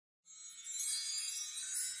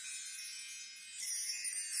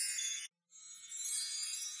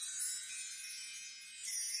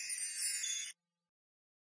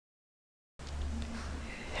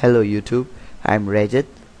Hello YouTube, I'm Rajat.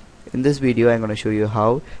 In this video I'm going to show you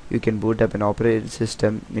how you can boot up an operating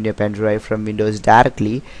system in your pen drive from Windows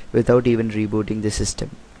directly without even rebooting the system.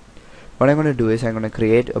 What I'm going to do is I'm going to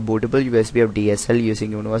create a bootable USB of DSL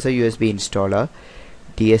using Universal USB installer.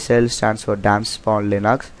 DSL stands for Damn Small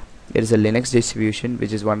Linux. It is a Linux distribution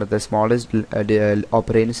which is one of the smallest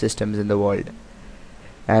operating systems in the world.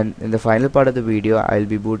 And in the final part of the video I'll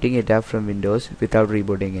be booting it up from Windows without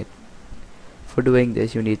rebooting it. For doing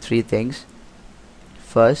this you need three things.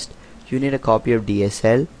 First, you need a copy of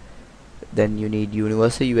DSL, then you need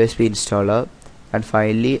Universal USB installer, and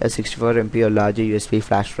finally a 64 MB or larger USB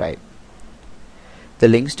flash drive. The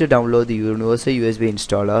links to download the Universal USB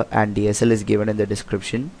installer and DSL is given in the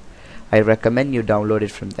description. I recommend you download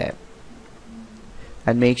it from there.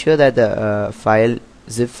 And make sure that the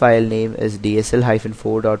zip file name is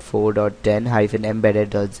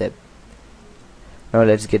dsl-4.4.10-embedded.zip. Now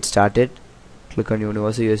let's get started. Click on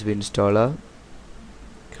Universal USB installer.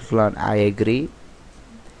 Click on I agree.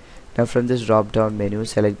 Now from this drop down menu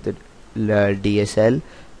select the DSL.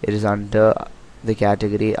 It is under the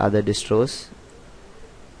category other distros.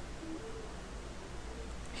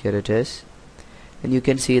 Here it is, and you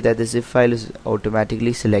can see that the zip file is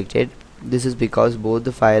automatically selected. This is because both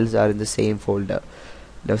the files are in the same folder.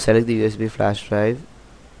 Now select the USB flash drive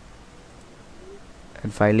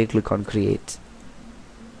and finally click on create.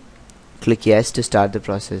 Click yes to start the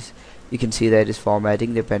process. You can see that it is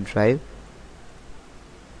formatting the pen drive.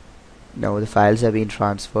 Now the files have been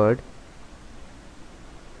transferred.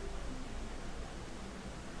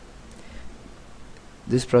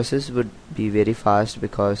 This process would be very fast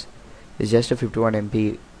because it's just a 51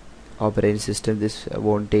 MB operating system. This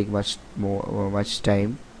won't take much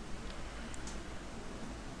time.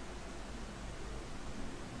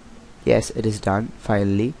 Yes, it is done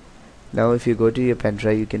finally. Now if you go to your pen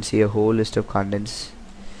drive you can see a whole list of contents.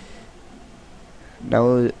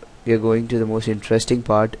 Now we are going to the most interesting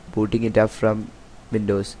part, booting it up from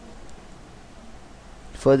Windows.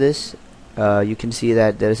 For this you can see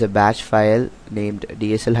that there is a batch file named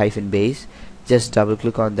dsl-base. Just double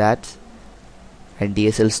click on that and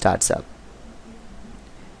DSL starts up.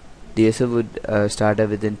 DSL would start up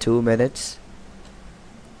within 2 minutes.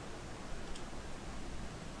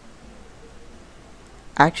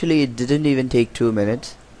 Actually it didn't even take 2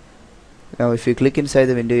 minutes. Now if you click inside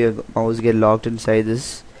the window your mouse get locked inside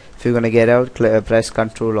this. If you're gonna get out, press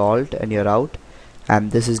Ctrl Alt and you're out.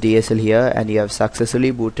 And this is DSL here, and you have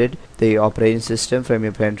successfully booted the operating system from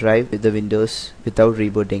your pen drive with the Windows without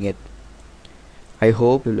rebooting it. I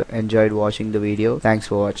hope you enjoyed watching the video. Thanks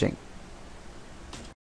for watching.